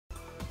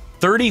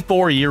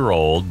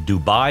34-year-old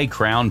Dubai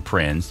Crown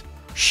Prince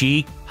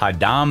Sheikh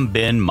Hamdan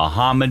bin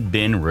Mohammed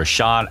bin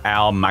Rashid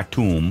Al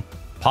Maktoum,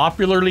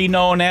 popularly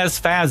known as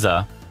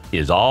Fazza,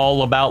 is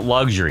all about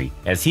luxury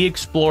as he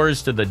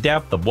explores to the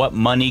depth of what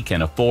money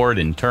can afford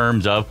in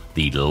terms of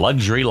the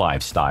luxury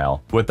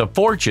lifestyle. With a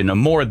fortune of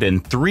more than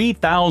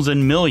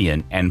 3,000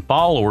 million and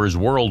followers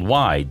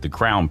worldwide, the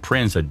Crown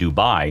Prince of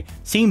Dubai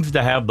seems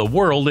to have the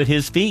world at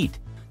his feet.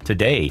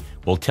 Today,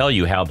 we'll tell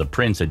you how the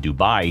Prince of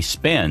Dubai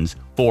spends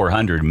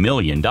 $400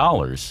 million.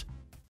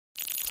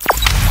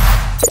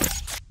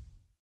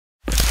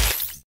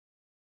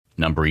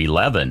 Number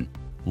 11.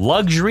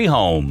 Luxury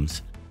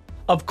homes.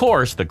 Of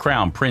course, the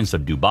Crown Prince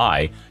of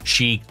Dubai,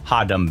 Sheikh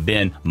Hamdan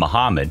bin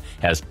Mohammed,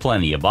 has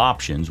plenty of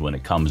options when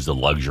it comes to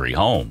luxury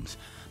homes.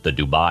 The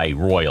Dubai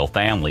royal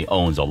family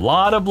owns a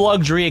lot of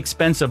luxury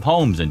expensive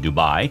homes in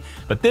Dubai,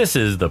 but this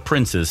is the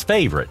prince's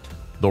favorite,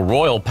 the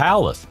Royal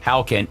Palace.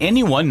 How can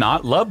anyone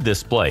not love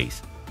this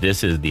place?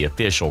 This is the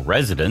official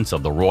residence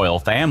of the royal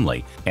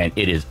family, and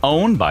it is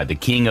owned by the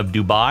King of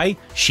Dubai,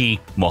 Sheikh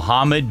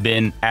Mohammed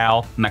bin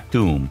Al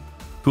Maktoum,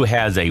 who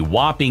has a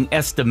whopping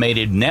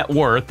estimated net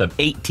worth of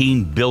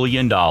 $18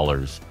 billion.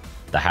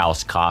 The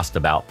house cost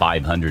about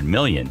 $500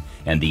 million,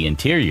 and the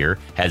interior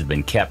has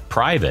been kept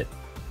private.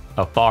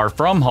 Far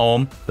from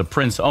home, the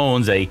prince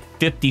owns a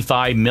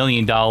 $55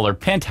 million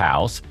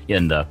penthouse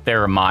in the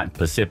Fairmont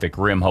Pacific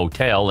Rim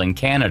Hotel in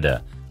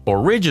Canada.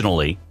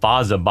 Originally,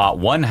 Fazza bought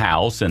one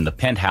house in the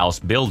penthouse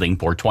building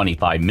for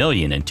 $25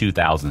 million in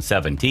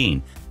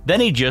 2017.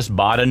 Then he just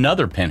bought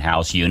another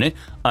penthouse unit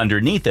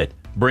underneath it,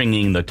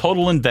 bringing the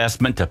total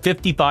investment to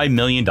 $55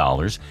 million,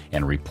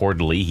 and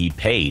reportedly he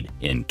paid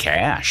in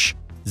cash.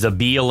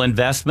 Zabeel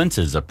Investments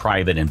is a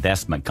private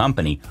investment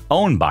company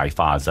owned by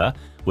Fazza,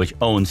 which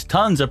owns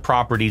tons of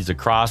properties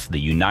across the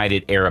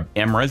United Arab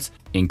Emirates,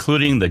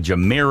 including the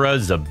Jumeirah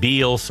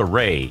Zabeel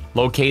Saray,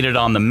 located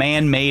on the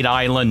man-made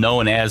island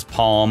known as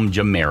Palm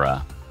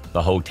Jumeirah.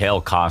 The hotel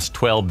cost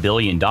 $12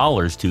 billion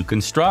to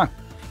construct.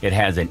 It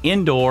has an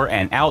indoor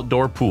and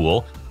outdoor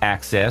pool,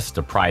 access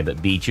to private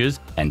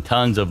beaches, and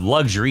tons of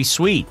luxury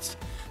suites.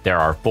 There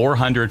are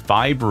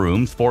 405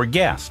 rooms for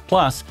guests,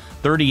 plus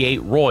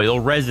 38 royal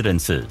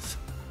residences.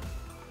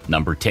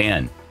 Number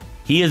 10.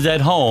 He is at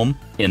home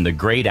in the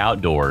great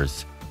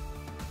outdoors.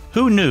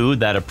 Who knew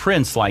that a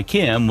prince like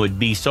him would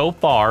be so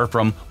far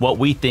from what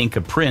we think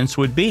a prince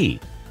would be?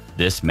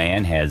 This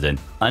man has an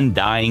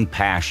undying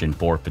passion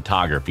for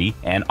photography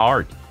and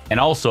art, and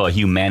also a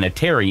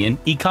humanitarian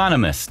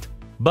economist.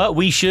 But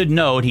we should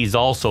note he's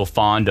also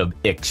fond of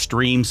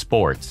extreme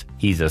sports.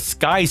 He's a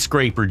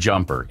skyscraper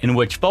jumper, in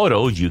which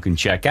photos you can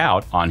check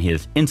out on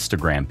his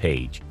Instagram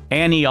page.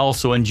 And he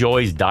also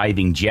enjoys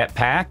diving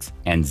jetpacks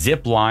and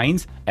zip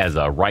lines as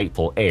a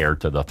rightful heir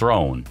to the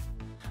throne.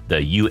 The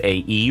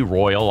UAE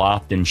royal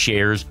often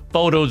shares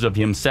photos of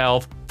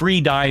himself free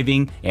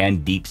diving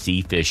and deep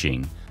sea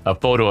fishing. A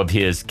photo of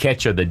his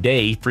catch of the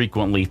day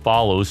frequently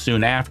follows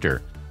soon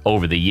after.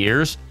 Over the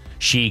years,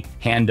 Sheikh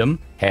Hamdan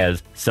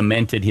has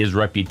cemented his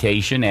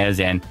reputation as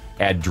an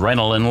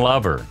adrenaline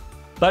lover.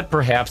 But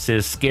perhaps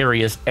his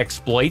scariest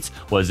exploits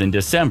was in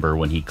December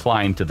when he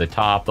climbed to the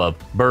top of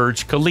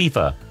Burj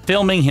Khalifa,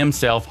 filming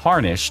himself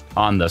harnessed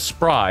on the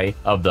spry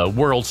of the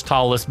world's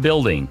tallest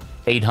building,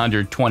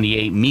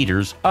 828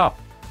 meters up.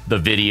 The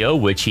video,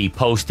 which he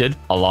posted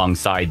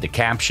alongside the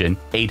caption,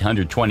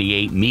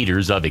 828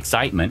 meters of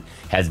excitement,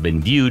 has been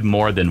viewed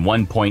more than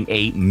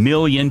 1.8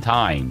 million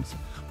times.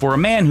 For a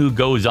man who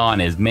goes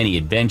on as many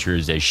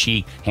adventures as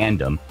Sheikh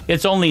Hamdan,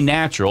 it's only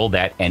natural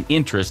that an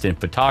interest in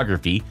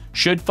photography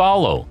should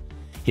follow.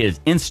 His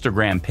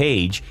Instagram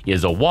page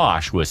is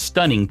awash with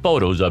stunning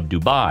photos of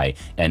Dubai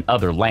and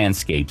other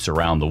landscapes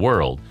around the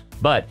world,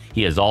 but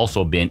he has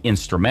also been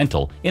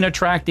instrumental in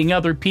attracting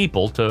other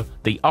people to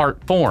the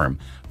art form,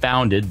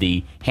 founded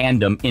the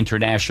Hamdan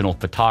International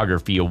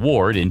Photography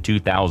Award in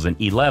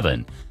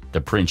 2011. The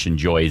prince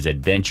enjoys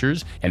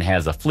adventures and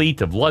has a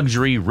fleet of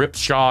luxury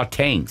rickshaw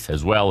tanks,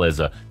 as well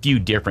as a few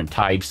different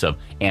types of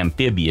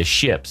amphibious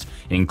ships,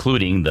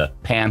 including the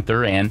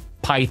Panther and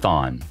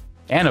Python.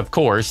 And of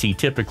course, he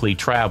typically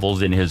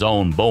travels in his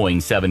own Boeing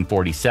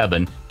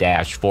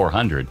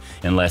 747-400,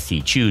 unless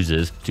he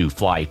chooses to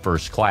fly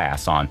first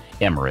class on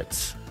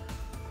Emirates.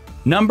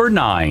 Number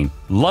 9.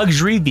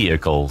 Luxury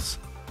vehicles.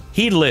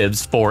 He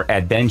lives for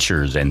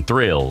adventures and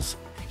thrills.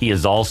 He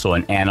is also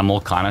an animal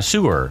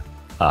connoisseur.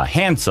 A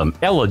handsome,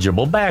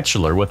 eligible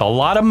bachelor with a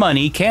lot of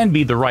money can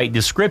be the right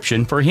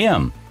description for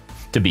him.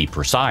 To be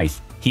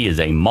precise, he is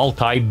a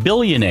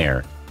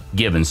multi-billionaire.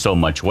 Given so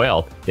much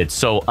wealth, it's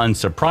so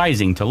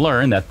unsurprising to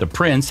learn that the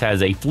prince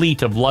has a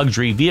fleet of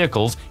luxury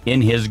vehicles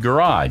in his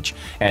garage,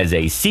 as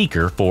a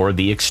seeker for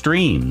the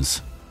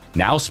extremes.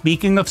 Now,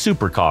 speaking of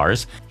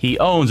supercars, he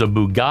owns a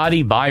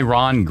Bugatti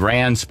Veyron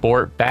Grand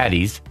Sport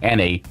Fatties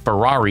and a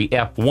Ferrari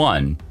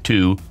F1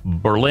 to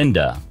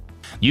Berlinda.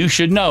 You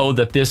should know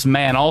that this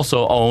man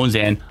also owns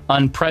an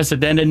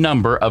unprecedented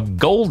number of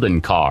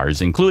golden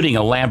cars, including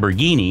a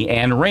Lamborghini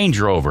and Range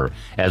Rover,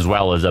 as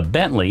well as a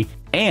Bentley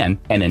and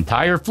an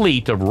entire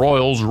fleet of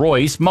Rolls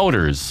Royce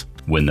motors.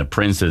 When the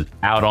prince is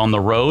out on the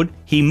road,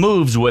 he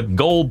moves with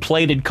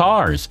gold-plated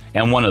cars,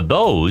 and one of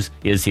those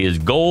is his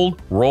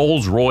gold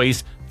Rolls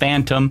Royce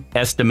Phantom,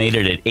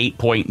 estimated at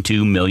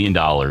 $8.2 million.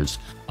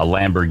 A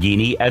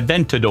Lamborghini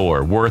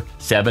Aventador worth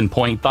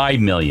 $7.5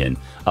 million.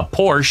 A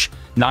Porsche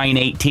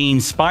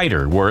 918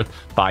 Spider worth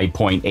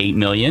 $5.8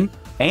 million.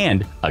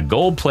 And a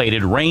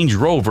gold-plated Range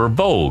Rover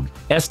Vogue,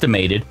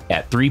 estimated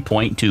at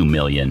 $3.2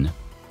 million.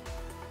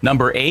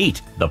 Number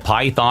 8. The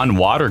Python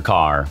Water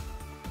Car.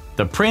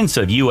 The Prince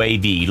of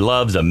UAV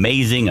loves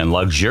amazing and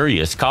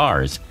luxurious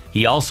cars.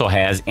 He also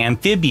has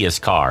amphibious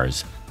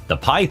cars. The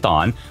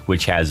Python,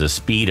 which has a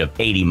speed of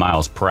 80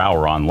 miles per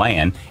hour on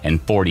land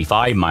and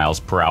 45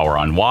 miles per hour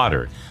on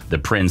water. The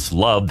prince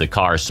loved the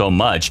car so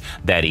much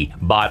that he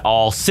bought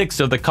all 6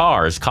 of the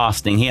cars,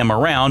 costing him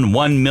around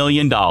 $1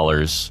 million.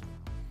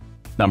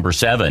 Number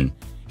 7.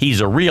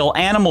 He's a real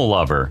animal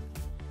lover.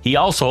 He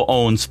also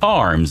owns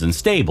farms and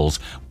stables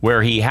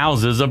where he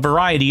houses a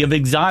variety of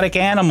exotic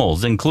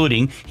animals,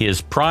 including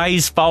his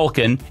prize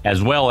falcon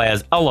as well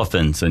as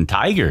elephants and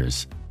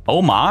tigers.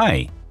 Oh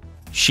my!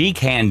 Sheikh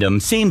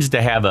Hamdan seems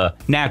to have a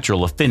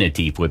natural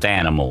affinity with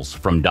animals,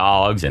 from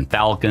dogs and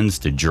falcons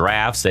to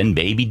giraffes and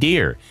baby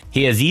deer.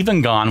 He has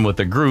even gone with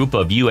a group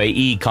of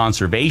UAE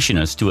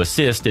conservationists to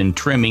assist in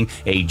trimming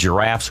a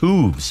giraffe's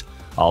hooves.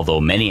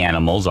 Although many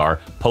animals are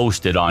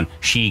posted on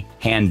Sheikh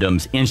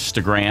Hamdan's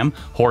Instagram,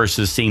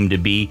 horses seem to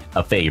be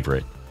a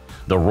favorite.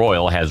 The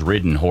royal has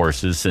ridden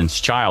horses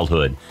since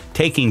childhood,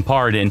 taking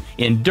part in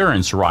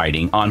endurance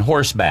riding on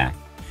horseback.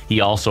 He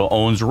also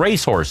owns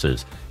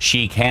racehorses.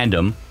 Sheikh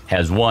Hamdan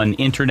has won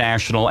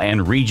international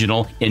and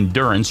regional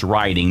endurance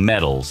riding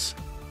medals.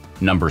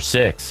 Number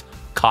 6.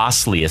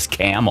 Costliest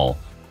camel.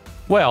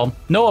 Well,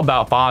 know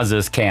about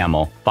Fazza's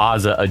camel.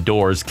 Fazza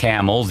adores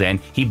camels, and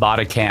he bought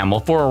a camel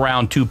for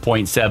around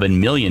 $2.7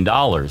 million.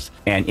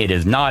 And it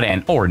is not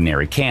an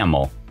ordinary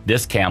camel.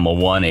 This camel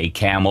won a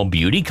camel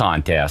beauty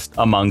contest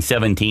among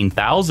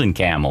 17,000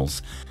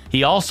 camels.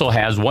 He also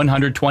has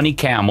 120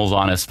 camels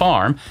on his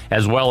farm,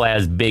 as well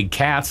as big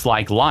cats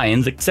like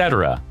lions,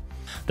 etc.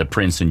 The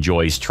prince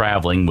enjoys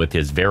traveling with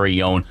his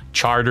very own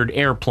chartered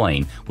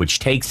airplane, which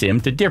takes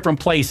him to different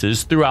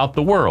places throughout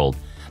the world.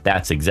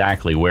 That's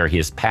exactly where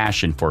his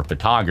passion for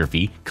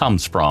photography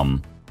comes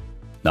from.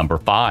 Number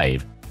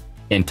 5.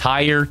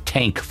 Entire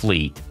tank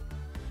fleet.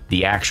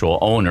 The actual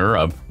owner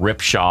of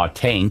Ripshaw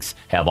Tanks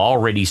have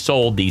already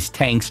sold these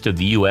tanks to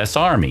the U.S.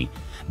 Army.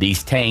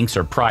 These tanks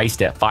are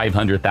priced at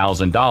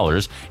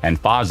 $500,000,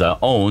 and Fazza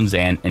owns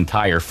an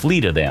entire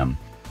fleet of them.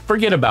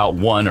 Forget about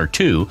 1 or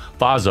 2,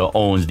 Fazza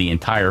owns the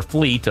entire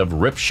fleet of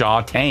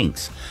Ripshaw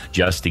tanks.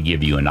 Just to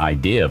give you an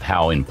idea of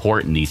how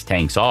important these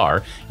tanks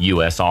are,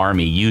 U.S.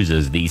 Army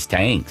uses these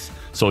tanks.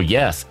 So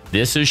yes,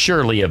 this is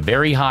surely a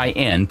very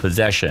high-end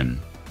possession.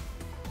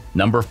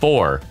 Number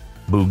 4.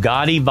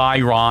 Bugatti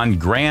Veyron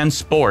Grand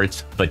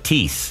Sports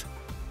Batiste.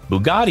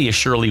 Bugatti is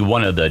surely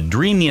one of the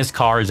dreamiest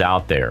cars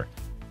out there.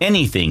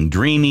 Anything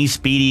dreamy,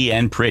 speedy,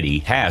 and pretty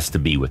has to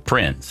be with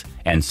Prince,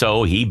 and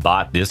so he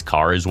bought this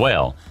car as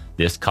well.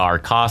 This car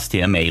cost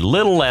him a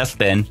little less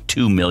than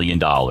 $2 million.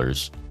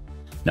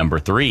 Number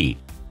 3.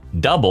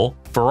 Double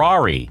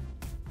Ferrari.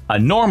 A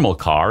normal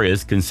car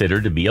is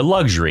considered to be a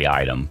luxury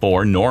item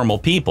for normal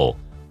people.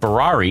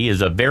 Ferrari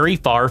is a very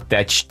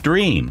far-fetched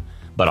dream,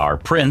 but our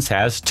prince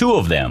has 2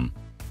 of them.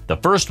 The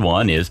first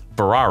one is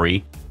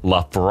Ferrari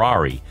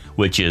LaFerrari,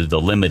 which is the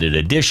limited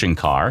edition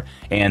car,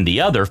 and the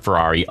other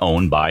Ferrari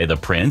owned by the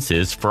prince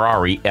is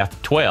Ferrari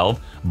F12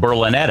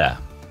 Berlinetta.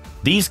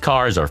 These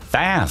cars are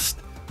fast.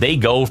 They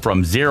go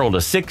from 0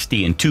 to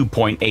 60 in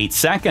 2.8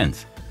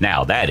 seconds.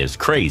 Now that is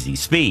crazy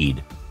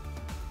speed.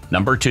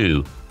 Number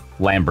 2.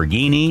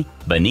 Lamborghini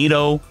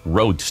Veneto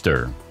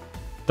Roadster.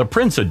 The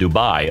Prince of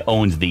Dubai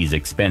owns these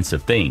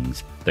expensive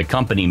things. The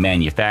company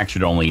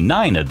manufactured only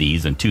 9 of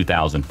these in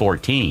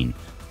 2014.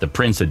 The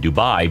Prince of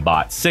Dubai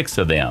bought 6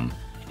 of them.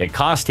 It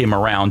cost him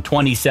around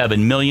 $27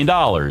 million.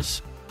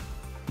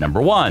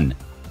 Number 1.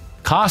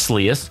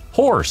 Costliest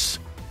horse.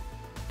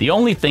 The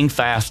only thing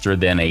faster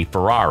than a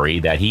Ferrari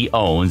that he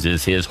owns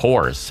is his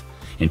horse.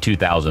 In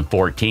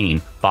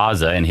 2014,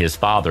 Fazza and his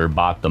father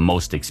bought the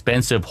most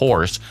expensive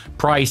horse,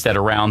 priced at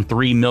around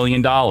 $3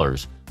 million.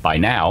 By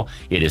now,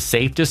 it is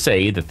safe to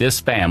say that this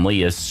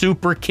family is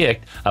super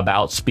kicked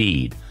about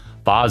speed.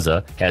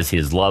 Fazza has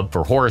his love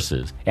for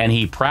horses, and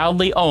he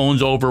proudly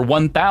owns over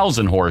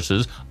 1,000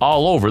 horses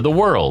all over the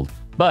world.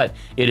 But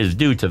it is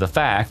due to the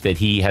fact that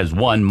he has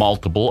won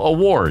multiple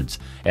awards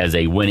as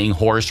a winning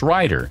horse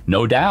rider,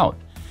 no doubt.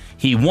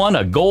 He won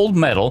a gold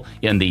medal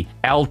in the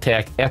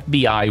Altec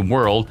FBI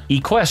World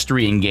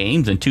Equestrian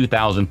Games in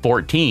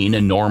 2014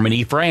 in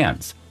Normandy,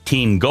 France,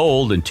 team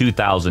gold in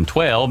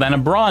 2012, and a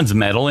bronze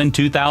medal in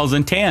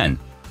 2010.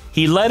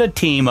 He led a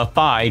team of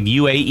 5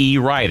 UAE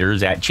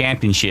riders at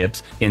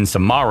championships in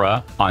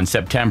Samarra on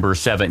September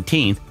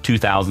 17,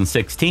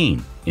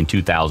 2016. In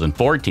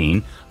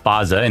 2014,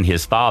 Fazza and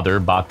his father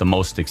bought the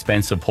most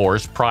expensive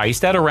horse,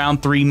 priced at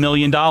around $3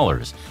 million.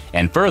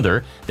 And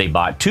further, they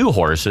bought 2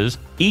 horses,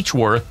 each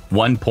worth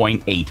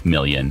 $1.8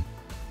 million.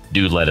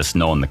 Do let us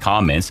know in the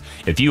comments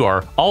if you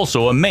are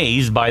also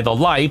amazed by the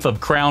life of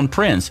Crown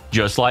Prince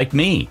just like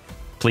me.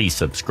 Please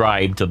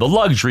subscribe to The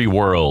Luxury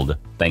World.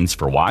 Thanks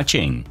for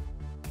watching.